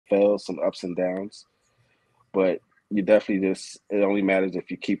fails, some ups and downs, but you definitely it only matters if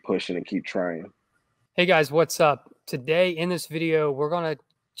you keep pushing and keep trying. Hey guys, what's up? Today in this video, we're going to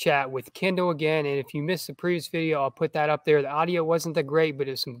chat with Kendall again. And if you missed the previous video, I'll put that up there. The audio wasn't that great, but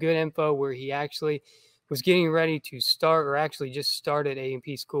it was some good info where he actually was getting ready to start, or actually just started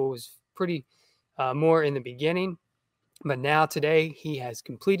A&P school. It was pretty more in the beginning. But now today he has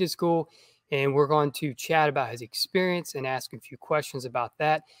completed school, and we're going to chat about his experience and ask a few questions about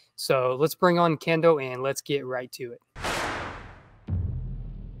that. So let's bring on Kendall and let's get right to it.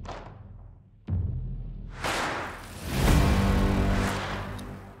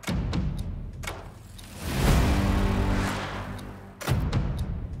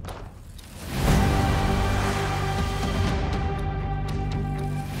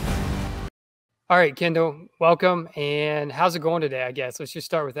 All right, Kendall, welcome. And how's it going today? I guess let's just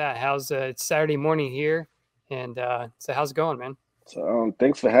start with that. It's Saturday morning here, and so how's it going, man? So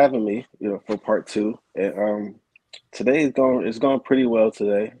thanks for having me, for part two. And today it's going pretty well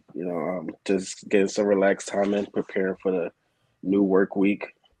today. Just getting some relaxed time in, preparing for the new work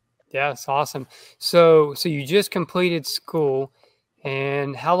week. Yeah, it's awesome. So you just completed school,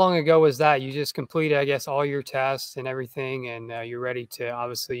 and how long ago was that? You just completed, I guess, all your tests and everything, and you're ready to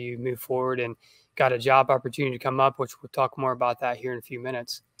obviously you move forward and got a job opportunity to come up, which we'll talk more about that here in a few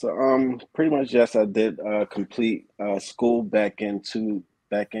minutes. So pretty much, yes, I did complete school back in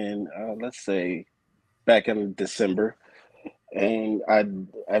December, and I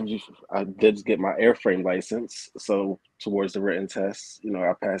did get my airframe license. So towards the written test,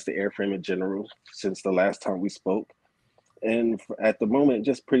 I passed the airframe in general since the last time we spoke, and at the moment,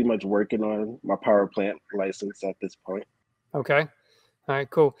 just pretty much working on my power plant license at this point. Okay. All right,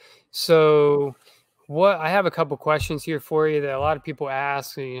 cool. So I have a couple questions here for you that a lot of people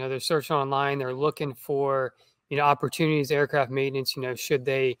ask. They're searching online, they're looking for, opportunities, aircraft maintenance. Should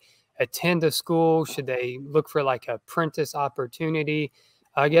they attend a school? Should they look for like a apprentice opportunity?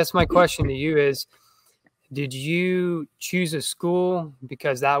 I guess my question to you is, did you choose a school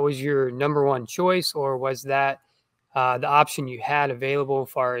because that was your number one choice, or was that the option you had available as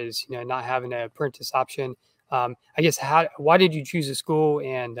far as, not having an apprentice option? I guess why did you choose a school,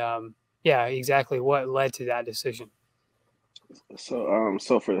 and yeah, exactly what led to that decision?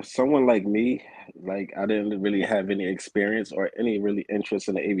 So for someone like me, like I didn't really have any experience or any really interest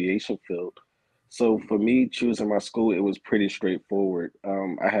in the aviation field. So for me choosing my school, it was pretty straightforward.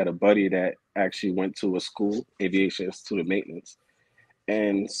 I had a buddy that actually went to a school, Aviation Institute of Maintenance,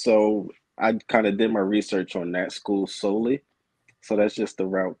 and so I kind of did my research on that school solely. So that's just the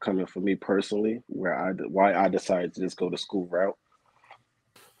route coming for me personally, why I decided to just go the school route.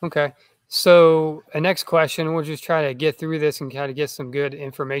 Okay. So a next question, we'll just try to get through this and kind of get some good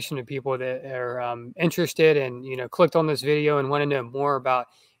information to people that are interested and, clicked on this video and want to know more about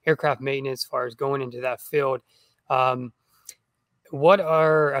aircraft maintenance as far as going into that field. What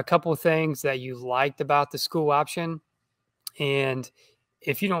are a couple of things that you liked about the school option? And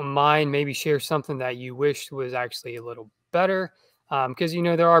if you don't mind, maybe share something that you wished was actually a little better. Because,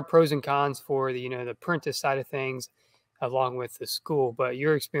 there are pros and cons for the apprentice side of things along with the school. But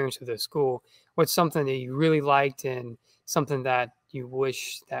your experience with the school, what's something that you really liked and something that you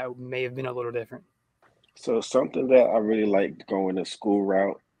wish that may have been a little different? So something that I really liked going the school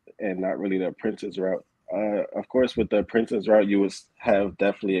route and not really the apprentice route. Of course, with the apprentice route, you would have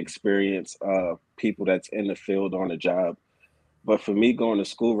definitely experience people that's in the field on the job. But for me, going the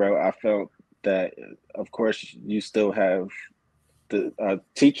school route, I felt that, of course, you still have the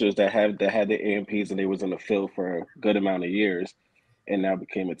teachers that had the AMPs and they was in the field for a good amount of years, and now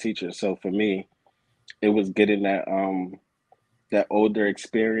became a teacher. So for me, it was getting that older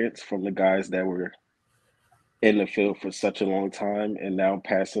experience from the guys that were in the field for such a long time, and now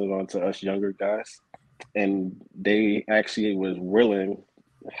passing it on to us younger guys. And they actually was willing,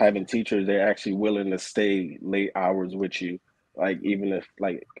 having teachers, they're actually willing to stay late hours with you, like even if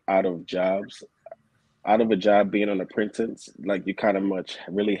like out of a job being an apprentice, like you kind of much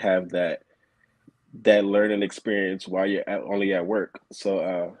really have that learning experience while you're only at work.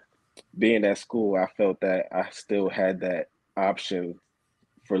 So being at school, I felt that I still had that option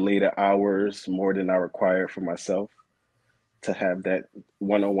for later hours more than I required for myself to have that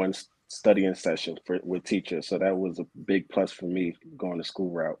one-on-one studying session with teachers. So that was a big plus for me going the school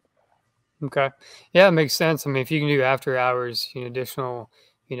route. Okay. Yeah, it makes sense. I mean, if you can do after hours, additional,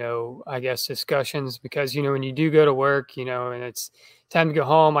 I guess discussions, because, when you do go to work, and it's time to go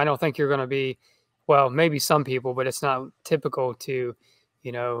home, I don't think you're going to be, well, maybe some people, but it's not typical to,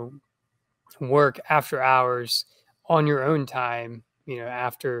 work after hours on your own time,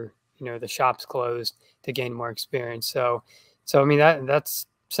 after, the shop's closed to gain more experience. So I mean, that's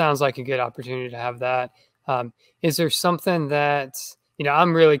sounds like a good opportunity to have that. Is there something that,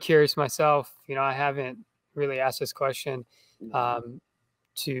 I'm really curious myself, I haven't really asked this question Mhm. um,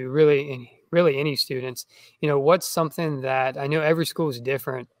 to really any students, what's something that I know every school is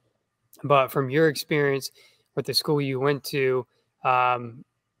different, but from your experience with the school you went to, um,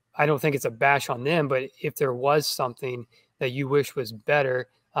 I don't think it's a bash on them, but if there was something that you wish was better,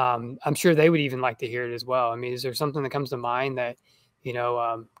 I'm sure they would even like to hear it as well. I mean, is there something that comes to mind that,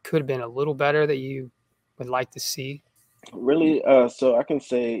 could have been a little better that you would like to see? Really, so I can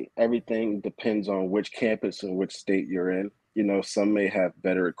say everything depends on which campus and which state you're in. Some may have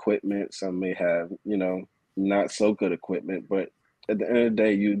better equipment, some may have, not so good equipment, but at the end of the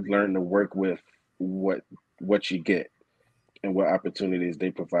day, you learn to work with what what you get and what opportunities they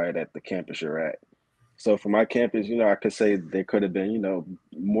provide at the campus you're at. So for my campus, I could say there could have been,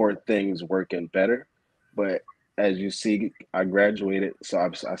 more things working better, but as you see, I graduated, so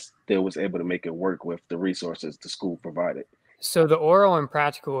I still was able to make it work with the resources the school provided. So the oral and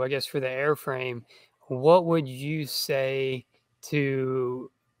practical, I guess, for the airframe, what would you say to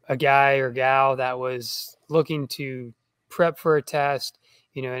a guy or gal that was looking to prep for a test,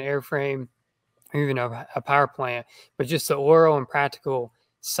 an airframe, or even a power plant, but just the oral and practical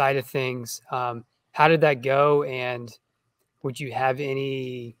side of things? How did that go? And would you have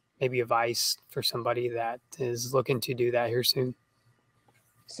any maybe advice for somebody that is looking to do that here soon?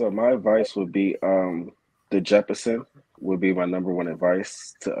 So my advice would be the Jefferson would be my number one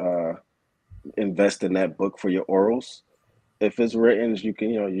advice to invest in that book for your orals. If it's written, you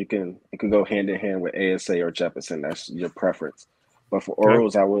can it could go hand in hand with ASA or Jefferson. That's your preference. But for Okay.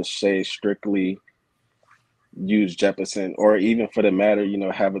 orals, I would say strictly use Jefferson, or even for the matter,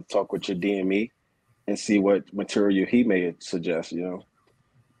 have a talk with your DME and see what material he may suggest.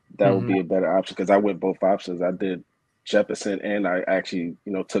 That would Hmm. be a better option because I went both options. I did Jefferson, and I actually,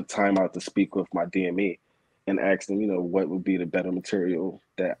 took time out to speak with my DME and asked them, what would be the better material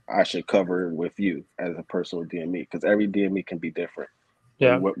that I should cover with you as a personal DME, because every DME can be different and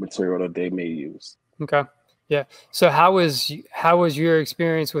Yeah. what material that they may use. Okay. Yeah. So how was your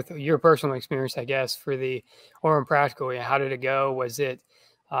experience with your personal experience, I guess, for the oral and practical? Yeah, how did it go? Was it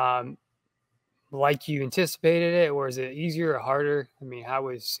um, like you anticipated it, or is it easier or harder? I mean, how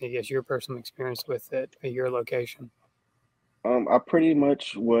was, I guess, your personal experience with it at your location? I pretty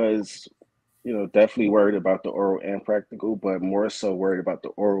much was, definitely worried about the oral and practical, but more so worried about the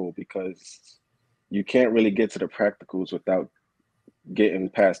oral because you can't really get to the practicals without getting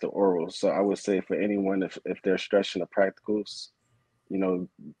past the orals. So I would say for anyone, if they're stretching the practicals, you know,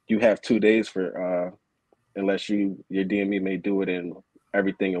 you have 2 days for unless your DME may do it in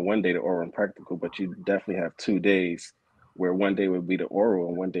everything in one day, the oral and practical, but you definitely have 2 days where one day would be the oral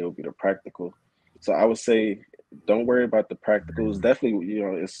and one day would be the practical. So I would say don't worry about the practicals. Definitely,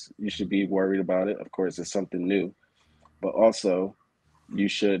 you should be worried about it. Of course, it's something new, but also you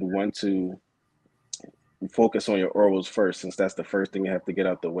should want to focus on your orals first, since that's the first thing you have to get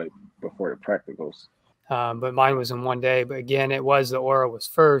out the way before the practicals. But mine was in one day. But again, it was the oral was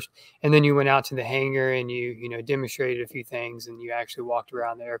first, and then you went out to the hangar and you demonstrated a few things, and you actually walked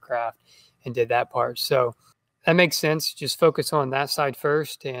around the aircraft and did that part. So that makes sense. Just focus on that side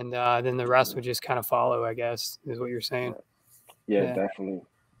first, and then the rest would just kind of follow, I guess, is what you're saying. Yeah, Yeah. definitely.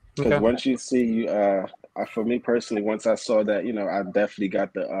 Because Okay. once you see for me personally, once I saw that, I definitely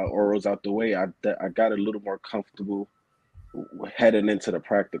got the orals out the way. I got a little more comfortable heading into the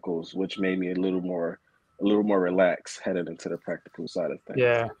practicals, which made me a little more relaxed heading into the practical side of things.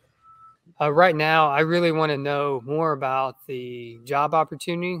 Yeah. Right now, I really want to know more about the job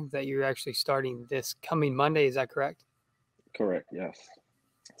opportunity that you're actually starting this coming Monday. Is that correct? Correct. Yes.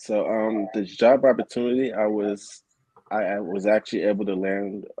 So the job opportunity I was actually able to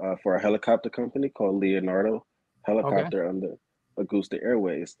land for a helicopter company called Leonardo Okay. Helicopter under Augusta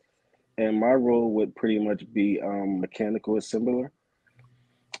Airways, and my role would pretty much be mechanical assembler.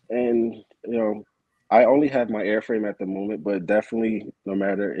 And I only have my airframe at the moment, but definitely, no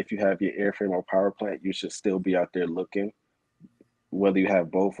matter if you have your airframe or power plant, you should still be out there looking, whether you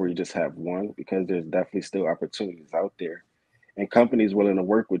have both or you just have one, because there's definitely still opportunities out there and companies willing to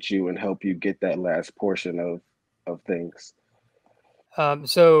work with you and help you get that last portion of things.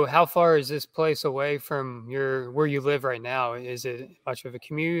 So how far is this place away from where you live right now? Is it much of a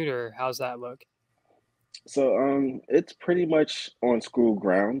commute, or how's that look? So it's pretty much on school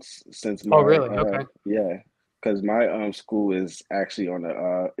grounds, since Oh, my really? Okay. yeah, because my school is actually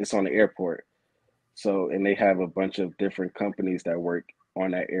it's on the airport. So, and they have a bunch of different companies that work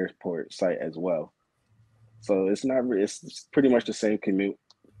on that airport site as well. So it's not it's pretty much the same commute,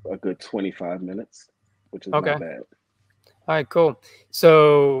 a good 25 minutes, which is not Okay. bad. All right, cool.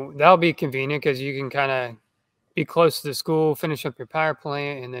 So that'll be convenient because you can kind of be close to the school, finish up your power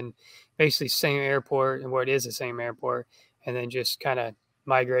plant, and then basically same airport, and where it is the same airport, and then just kind of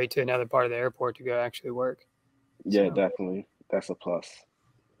migrate to another part of the airport to go actually work. Yeah, So definitely. That's a plus.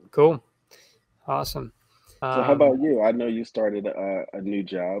 cool. Awesome. So how about you? I know you started a new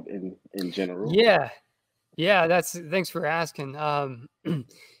job in general. Yeah. Yeah, that's thanks for asking.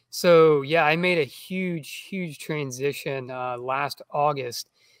 So yeah, I made a huge transition last August,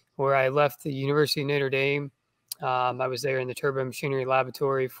 where I left the University of Notre Dame. I was there in the turbo machinery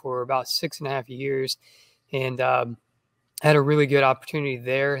laboratory for about 6.5 years, and had a really good opportunity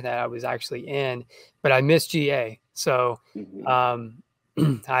there that I was actually in, but I missed GA. So Hmm. um,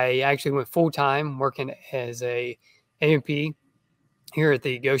 I actually went full time working as a AMP here at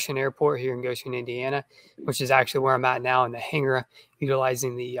the Goshen Airport here in Goshen, Indiana, which is actually where I'm at now in the hangar,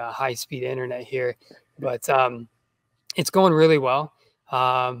 utilizing the high speed internet here. But it's going really well.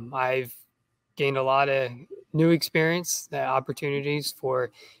 I've gained a lot of new experience, opportunities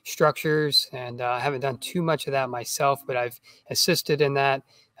for structures, and I haven't done too much of that myself, but I've assisted in that.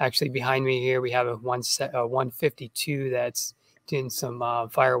 Actually, behind me here, we have a 152 that's doing some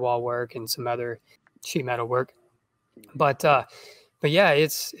firewall work and some other sheet metal work. But yeah,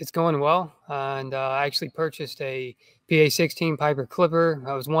 it's going well, and I actually purchased a PA16 Piper Clipper.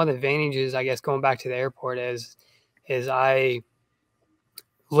 That was one of the advantages, I guess, going back to the airport is I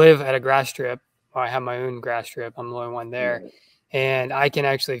live at a grass strip. Or I have my own grass strip. I'm the only one there, Right. and I can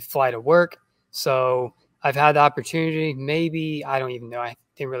actually fly to work. So I've had the opportunity. Maybe I don't even know. I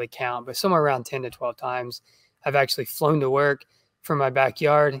didn't really count, but somewhere around 10 to 12 times, I've actually flown to work from my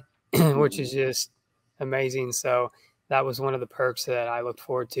backyard, which is Hmm. just amazing. So that was one of the perks that I looked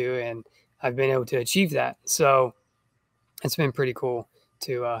forward to, and I've been able to achieve that. So it's been pretty cool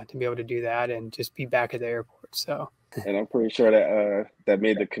to be able to do that and just be back at the airport. So. And I'm pretty sure that that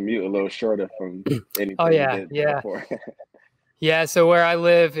made the commute a little shorter from Oh anything you yeah, did yeah. before. Yeah, so where I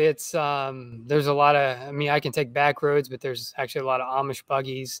live, it's there's a lot of, I mean, I can take back roads, but there's actually a lot of Amish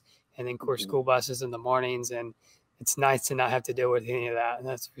buggies and then of course Hmm. school buses in the mornings, and it's nice to not have to deal with any of that,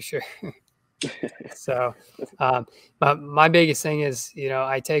 that's for sure. So my biggest thing is,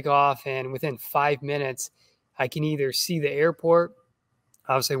 I take off and within 5 minutes I can either see the airport,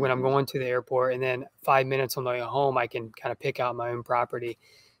 obviously when I'm Hmm. going to the airport, and then 5 minutes on the way home I can kind of pick out my own property.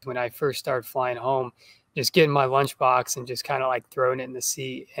 When I first started flying home, just getting my lunchbox and just kind of like throwing it in the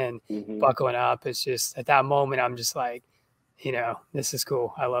seat and Hmm. buckling up. It's just at that moment I'm just like, this is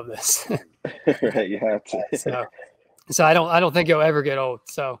cool. I love this. Right, you have to. so so I don't think it'll ever get old.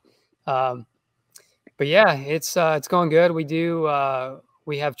 So um, but yeah, it's going good.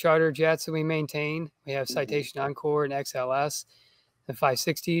 We have charter jets that we maintain. We have Hmm. Citation Encore and XLS, the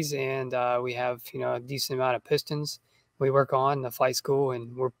 560s, and we have a decent amount of pistons we work on the flight school,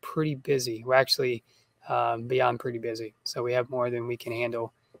 and we're pretty busy. We're actually beyond pretty busy, so we have more than we can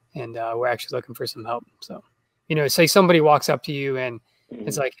handle, and we're actually looking for some help. So, say somebody walks up to you and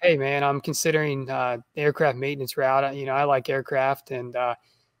it's Hmm. like, "Hey, man, I'm considering the aircraft maintenance route. I like aircraft, and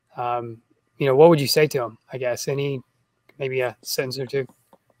um, what would you say to them? I guess maybe a sentence or two."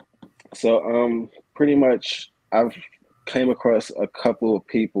 So, pretty much, I've came across a couple of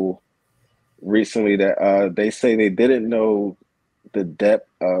people recently that they say they didn't know the depth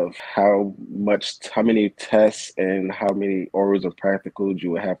of how many tests and how many orals and practicals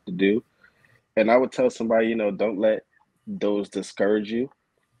you would have to do. And I would tell somebody, don't let those discourage you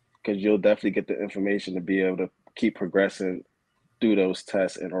because you'll definitely get the information to be able to keep progressing through those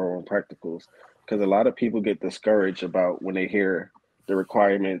tests and oral and practicals. Because a lot of people get discouraged about when they hear the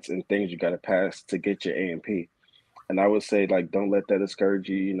requirements and things you got to pass to get your A&P. And I would say, like, don't let that discourage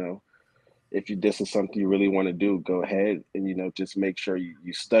you. If this is something you really want to do, go ahead and just make sure you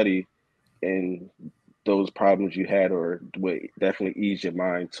study, and those problems you had or would definitely ease your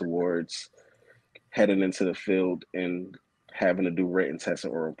mind towards heading into the field and having to do written tests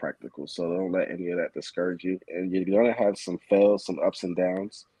and oral practicals. So don't let any of that discourage you. And you're gonna have some fails, some ups and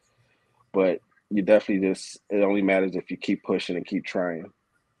downs, but you definitely it only matters if you keep pushing and keep trying.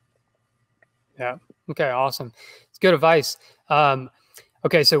 Yeah. Okay. Awesome. It's good advice. Um,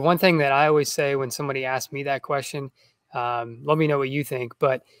 okay. So one thing that I always say when somebody asks me that question, let me know what you think.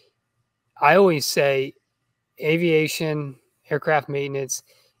 But I always say aviation, aircraft maintenance,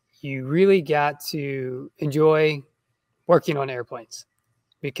 you really got to enjoy working on airplanes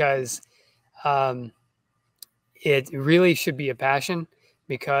because um, it really should be a passion,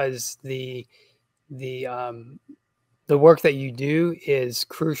 because the um, the work that you do is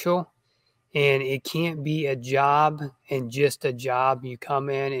crucial, and it can't be a job and just a job. You come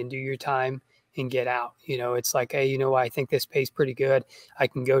in and do your time and get out. You know, it's like, hey, you know what? I think this pays pretty good. I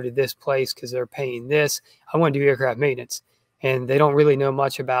can go to this place because they're paying this. I want to do aircraft maintenance. And they don't really know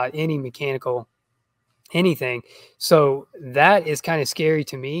much about any mechanical anything. So that is kind of scary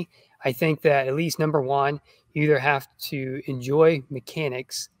to me. I think that at least number one, you either have to enjoy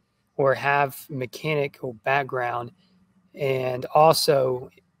mechanics or have mechanical background. And also,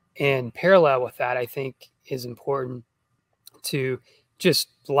 in parallel with that, I think is important to just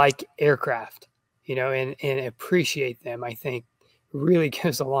like aircraft, you know, and appreciate them. I think really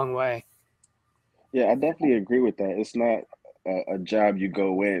goes a long way. Yeah, I definitely agree with that. It's not a job you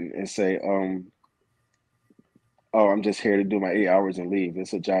go in and say, oh, I'm just here to do my 8 hours and leave.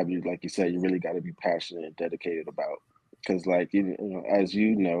 It's a job you, like you said, you really got to be passionate and dedicated about. Because, like as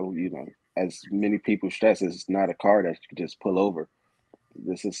as many people stress, it's not a car that you can just pull over.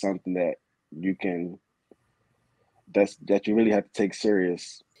 This is something that you can that you really have to take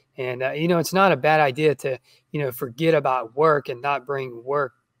serious. And, you know, it's not a bad idea to, you know, forget about work and not bring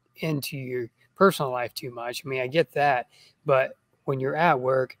work into your personal life too much. I mean, I get that. But when you're at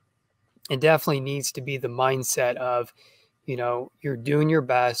work, it definitely needs to be the mindset of, you know, you're doing your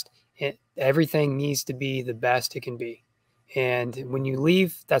best. Everything needs to be the best it can be. And when you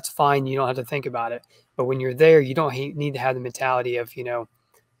leave, that's fine. You don't have to think about it. But when you're there, you don't need to have the mentality of, you know,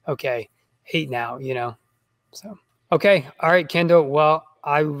 okay, 8 now, you know. So, okay. All right, Kendall. Well,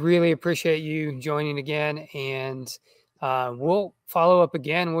 I really appreciate you joining again. And we'll follow up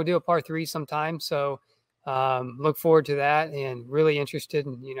again. We'll do a part 3 sometime. So look forward to that, and really interested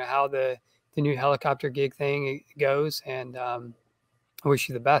in, you know, how the new helicopter gig thing goes. And I wish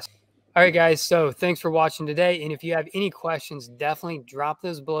you the best. All right, guys. So thanks for watching today. And if you have any questions, definitely drop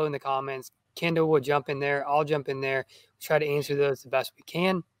those below in the comments. Kendall will jump in there. I'll jump in there. Try to answer those the best we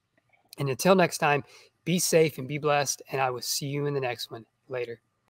can. And until next time, be safe and be blessed. And I will see you in the next one. Later.